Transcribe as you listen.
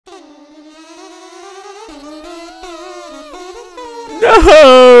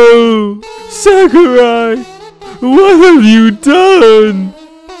No! Sakurai! What have you done?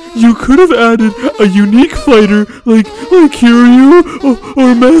 You could have added a unique fighter like Kiryu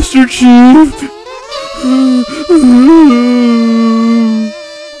or Master Chief.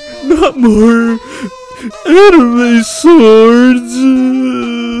 Not more anime swords.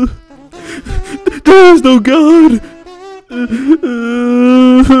 There is no god.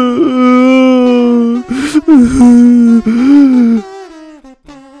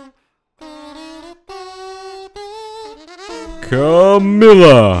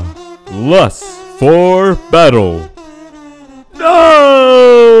 Camilla, lust for battle.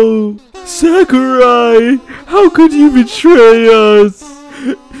 No! Sakurai, how could you betray us?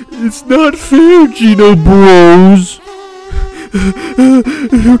 It's not fair, Gino Bros.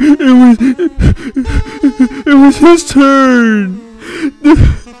 It was his turn.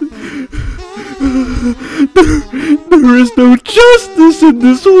 There is no justice in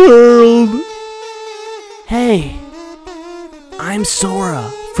this world. Hey, I'm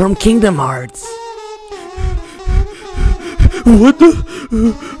Sora from Kingdom Hearts. What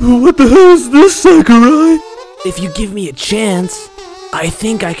the hell is this, Sakurai? If you give me a chance, I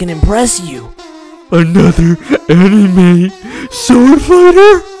think I can impress you. Another anime sword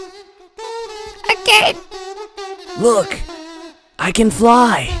fighter? Again! Look, I can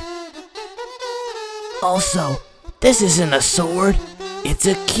fly. Also, this isn't a sword, it's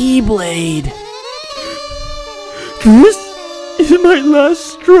a keyblade. This is my last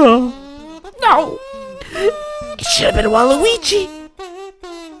straw. No! It should have been Waluigi.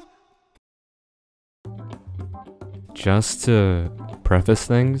 Just to preface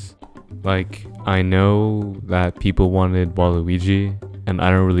things, like, I know that people wanted Waluigi, and I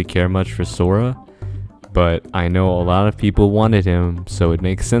don't really care much for Sora, but I know a lot of people wanted him, so it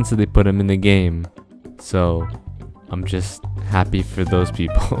makes sense that they put him in the game. So, I'm just happy for those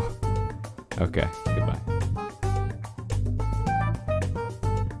people. Okay, goodbye.